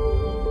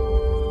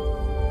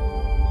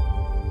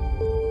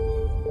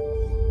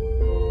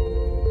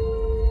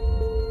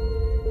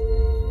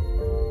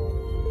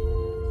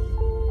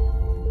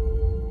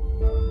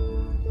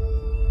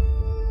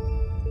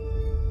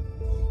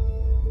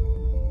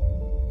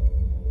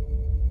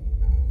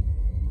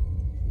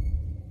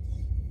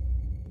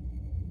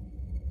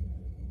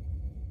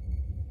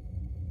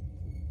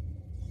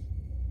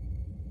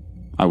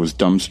 I was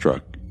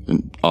dumbstruck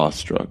and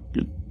awestruck,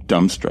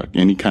 dumbstruck,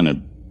 any kind of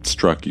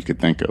struck you could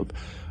think of.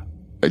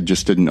 I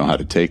just didn't know how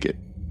to take it.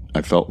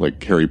 I felt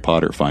like Harry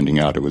Potter finding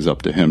out it was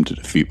up to him to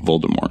defeat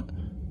Voldemort.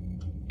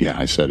 Yeah,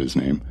 I said his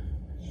name.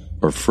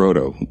 Or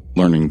Frodo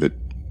learning that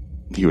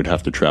he would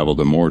have to travel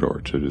to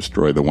Mordor to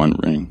destroy the One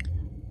Ring.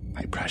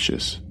 My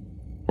precious.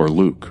 Or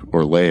Luke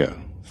or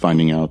Leia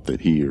finding out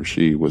that he or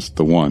she was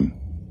the one.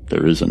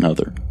 There is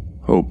another.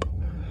 Hope.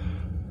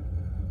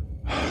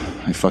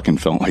 I fucking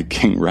felt like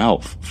King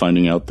Ralph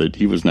finding out that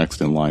he was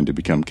next in line to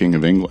become King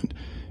of England.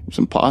 It was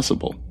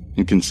impossible,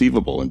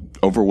 inconceivable, and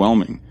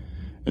overwhelming.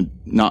 And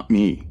not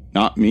me.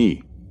 Not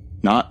me.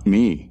 Not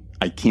me.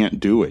 I can't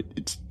do it.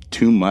 It's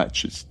too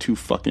much. It's too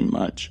fucking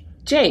much.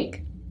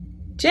 Jake,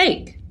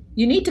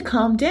 you need to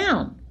calm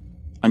down.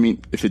 I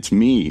mean, if it's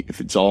me, if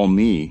it's all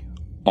me,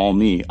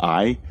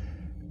 I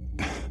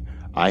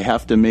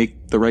have to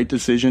make the right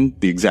decision,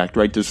 the exact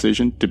right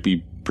decision, to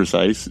be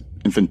precise,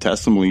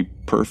 infinitesimally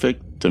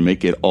perfect, to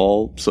make it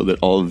all so that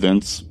all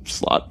events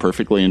slot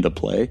perfectly into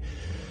play.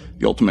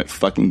 The ultimate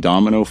fucking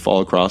domino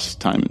fall across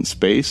time and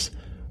space.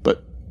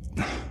 But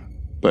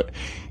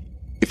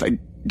if I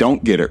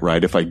don't get it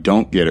right,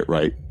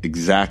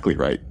 exactly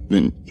right,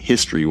 then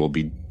history will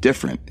be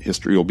different.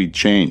 History will be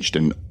changed,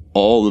 and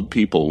all the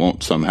people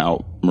won't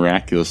somehow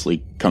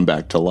miraculously come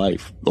back to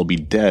life. They'll be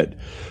dead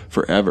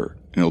forever,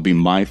 and it'll be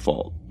my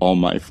fault, all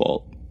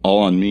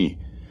on me.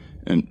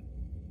 And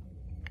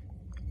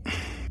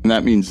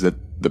that means that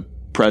the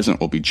present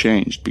will be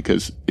changed,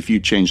 because if you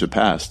change the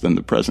past, then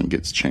the present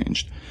gets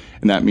changed.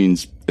 And that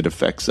means it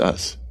affects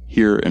us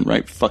here and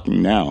right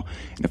fucking now.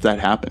 And if that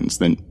happens,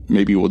 then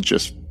maybe we'll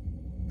just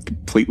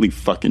completely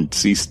fucking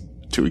cease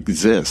to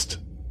exist.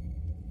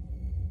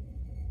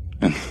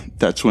 And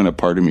that's when a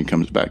part of me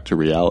comes back to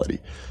reality.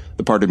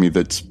 The part of me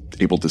that's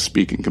able to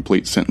speak in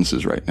complete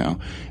sentences right now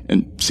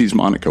and sees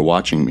Monica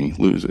watching me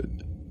lose it.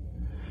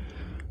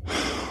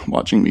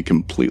 Watching me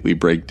completely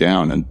break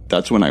down. And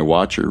that's when I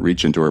watch her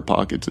reach into her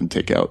pockets and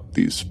take out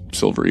these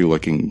silvery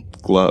looking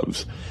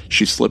gloves.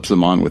 She slips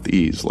them on with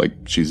ease, like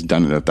she's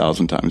done it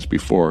 1,000 times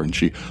before, and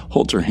she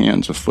holds her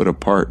hands a foot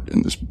apart,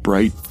 and this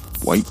bright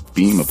white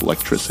beam of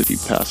electricity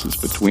passes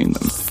between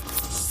them,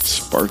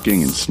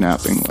 sparking and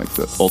snapping like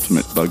the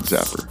ultimate bug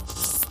zapper.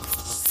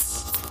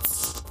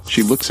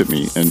 She looks at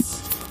me, and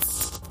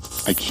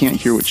I can't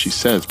hear what she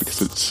says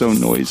because it's so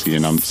noisy,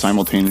 and I'm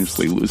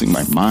simultaneously losing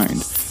my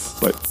mind,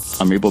 but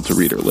I'm able to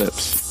read her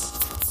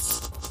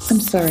lips. I'm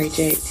sorry,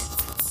 Jake.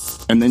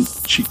 And then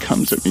she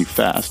comes at me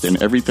fast,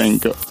 and everything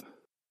goes...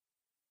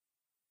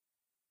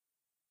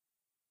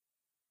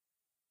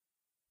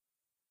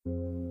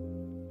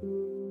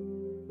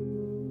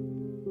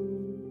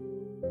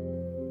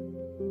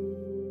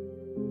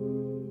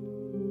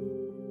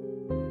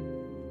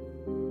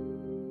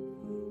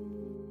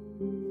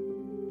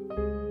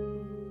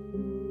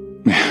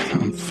 Man,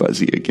 I'm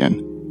fuzzy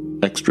again.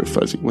 Extra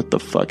fuzzy. What the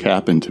fuck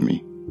happened to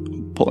me?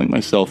 Pulling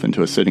myself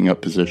into a sitting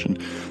up position.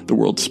 The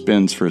world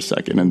spins for a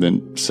second and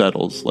then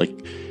settles, like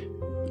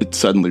it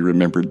suddenly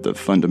remembered the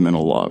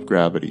fundamental law of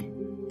gravity.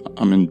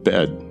 I'm in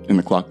bed in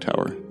the clock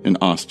tower in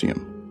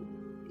Ostium.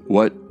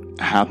 What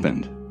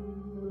happened?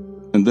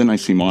 And then I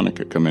see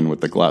Monica come in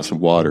with a glass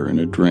of water and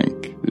a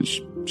drink as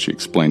she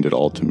explained it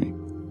all to me.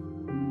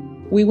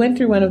 We went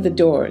through one of the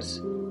doors,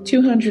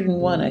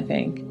 201, I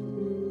think,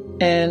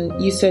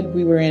 and you said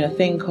we were in a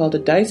thing called a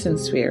Dyson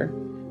sphere.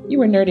 You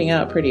were nerding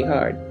out pretty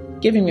hard,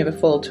 giving me the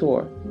full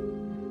tour.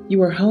 You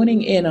were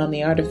honing in on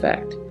the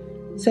artifact,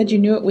 said you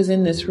knew it was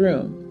in this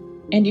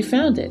room, and you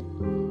found it.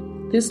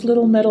 This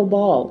little metal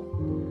ball.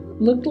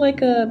 Looked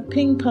like a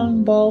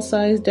ping-pong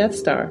ball-sized Death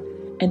Star,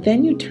 and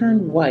then you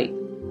turned white.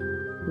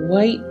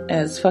 White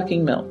as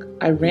fucking milk.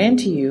 I ran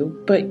to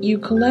you, but you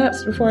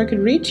collapsed before I could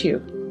reach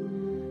you.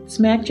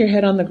 Smacked your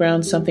head on the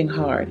ground something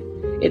hard.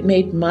 It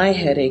made my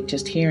head ache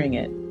just hearing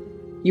it.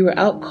 You were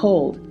out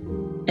cold,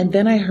 and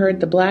then I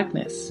heard the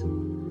blackness.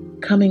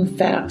 Coming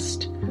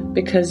fast,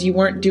 because you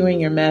weren't doing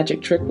your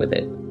magic trick with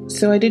it,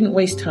 so I didn't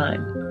waste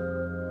time.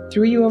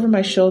 Threw you over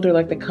my shoulder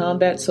like the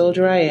combat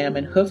soldier I am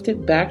and hoofed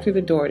it back through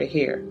the door to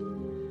here.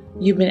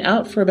 You've been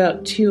out for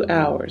about 2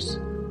 hours,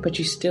 but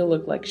you still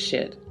look like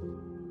shit.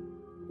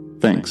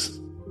 Thanks.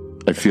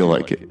 I feel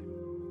like it.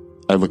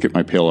 I look at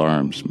my pale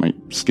arms. My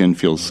skin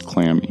feels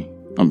clammy.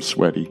 I'm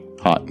sweaty,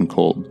 hot and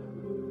cold.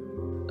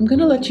 I'm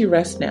gonna let you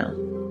rest now.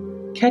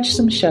 Catch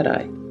some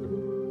shut-eye.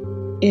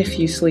 If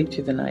you sleep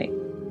through the night.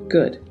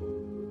 Good.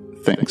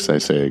 Thanks, I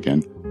say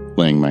again,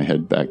 laying my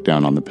head back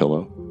down on the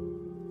pillow.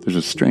 There's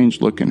a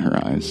strange look in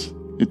her eyes.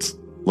 It's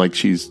like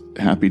she's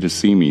happy to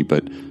see me,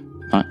 but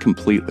not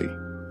completely.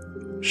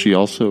 She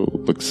also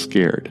looks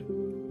scared.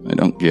 I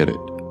don't get it.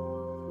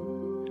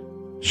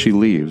 She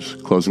leaves,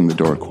 closing the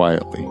door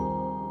quietly.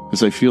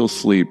 As I feel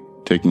sleep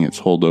taking its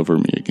hold over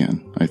me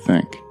again, I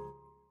think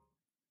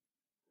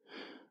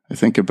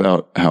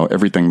about how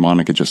everything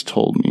Monica just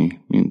told me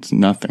means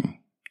nothing.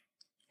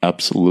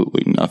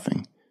 Absolutely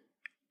nothing.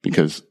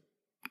 Because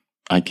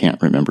I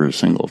can't remember a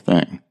single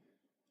thing.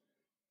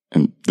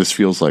 And this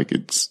feels like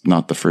it's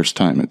not the first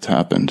time it's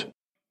happened.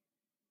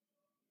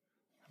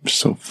 I'm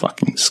so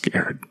fucking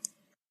scared.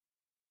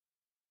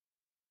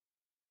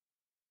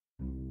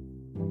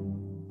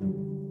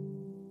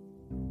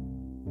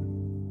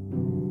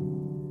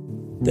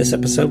 This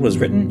episode was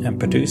written and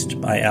produced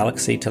by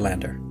Alex C.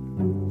 Tillander.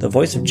 The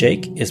voice of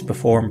Jake is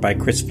performed by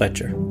Chris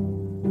Fletcher.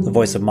 The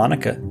voice of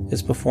Monica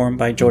is performed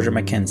by Georgia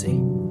McKenzie.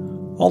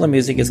 All the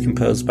music is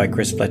composed by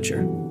Chris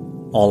Fletcher.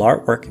 All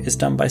artwork is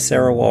done by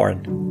Sarah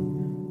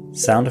Warren.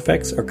 Sound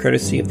effects are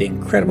courtesy of the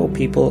incredible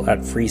people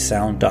at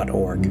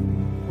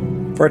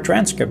freesound.org. For a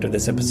transcript of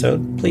this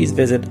episode, please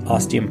visit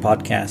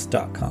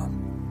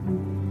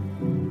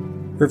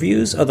ostiumpodcast.com.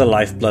 Reviews are the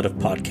lifeblood of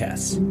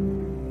podcasts.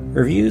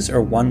 Reviews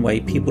are one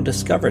way people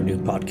discover new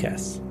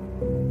podcasts.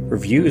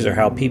 Reviews are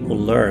how people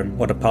learn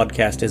what a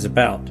podcast is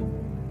about,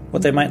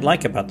 what they might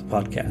like about the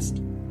podcast.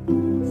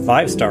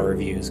 5-star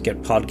reviews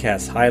get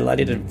podcasts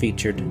highlighted and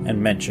featured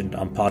and mentioned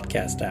on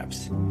podcast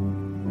apps.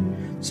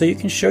 So you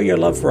can show your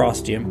love for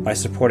Ostium by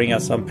supporting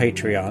us on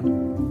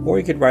Patreon, or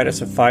you could write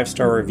us a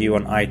 5-star review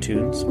on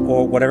iTunes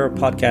or whatever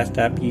podcast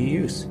app you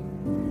use.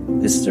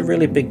 This is a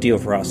really big deal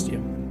for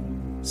Ostium.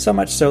 So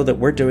much so that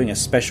we're doing a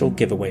special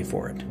giveaway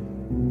for it.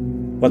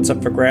 What's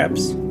up for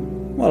grabs?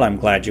 Well, I'm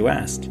glad you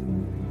asked.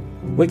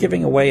 We're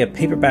giving away a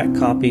paperback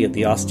copy of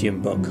the Ostium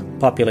book,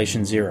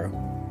 Population Zero.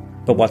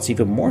 But what's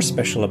even more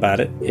special about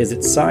it is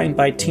it's signed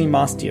by Team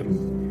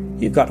Ostium.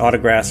 You've got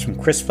autographs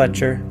from Chris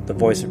Fletcher, the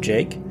voice of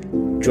Jake,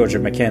 Georgia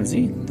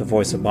McKenzie, the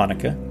voice of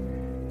Monica,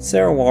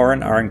 Sarah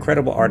Warren, our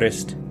incredible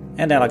artist,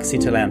 and Alex C.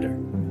 Tillander,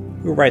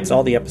 who writes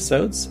all the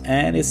episodes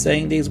and is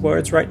saying these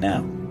words right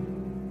now.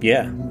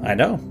 Yeah, I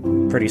know.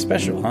 Pretty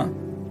special, huh?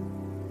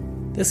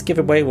 This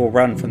giveaway will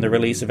run from the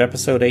release of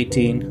episode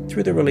 18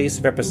 through the release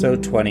of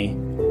episode 20,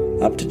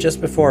 up to just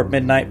before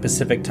midnight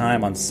Pacific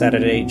time on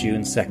Saturday,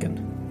 June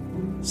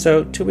 2nd.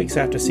 So, 2 weeks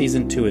after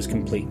season 2 is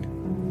complete.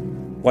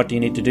 What do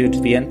you need to do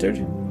to be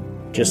entered?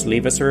 Just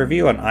leave us a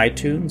review on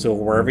iTunes or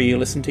wherever you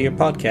listen to your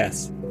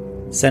podcasts.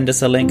 Send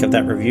us a link of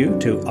that review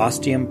to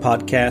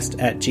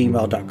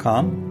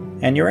ostiumpodcast@gmail.com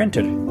and you're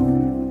entered.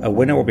 A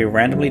winner will be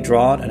randomly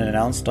drawn and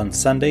announced on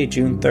Sunday,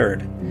 June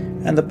 3rd,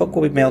 and the book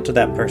will be mailed to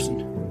that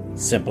person.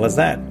 Simple as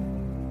that.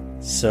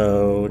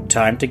 So,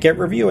 time to get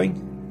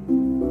reviewing.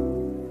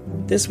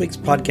 This week's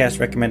podcast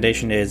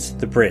recommendation is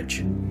The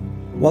Bridge.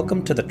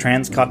 Welcome to the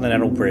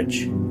Transcontinental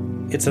Bridge.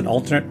 It's an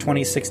alternate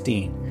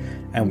 2016,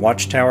 and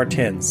Watchtower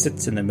 10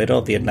 sits in the middle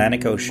of the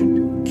Atlantic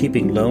Ocean,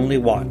 keeping lonely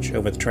watch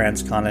over the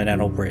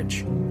Transcontinental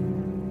Bridge.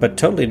 But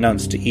totally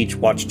unbeknownst to each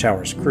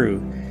Watchtower's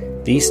crew,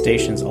 these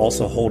stations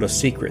also hold a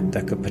secret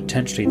that could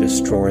potentially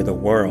destroy the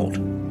world,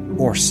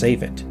 or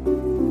save it.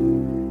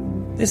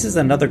 This is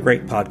another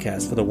great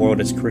podcast for the world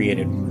it's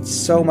created, with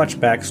so much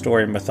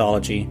backstory and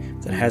mythology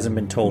that hasn't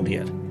been told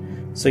yet.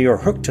 So you're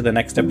hooked to the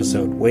next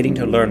episode, waiting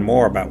to learn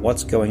more about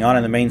what's going on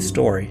in the main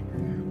story,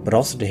 but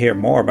also to hear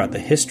more about the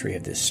history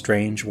of this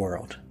strange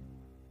world.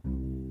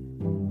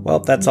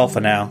 Well, that's all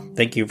for now.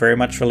 Thank you very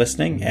much for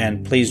listening,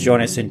 and please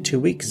join us in 2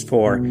 weeks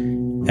for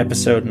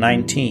episode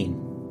 19,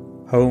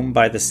 Home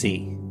by the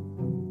Sea.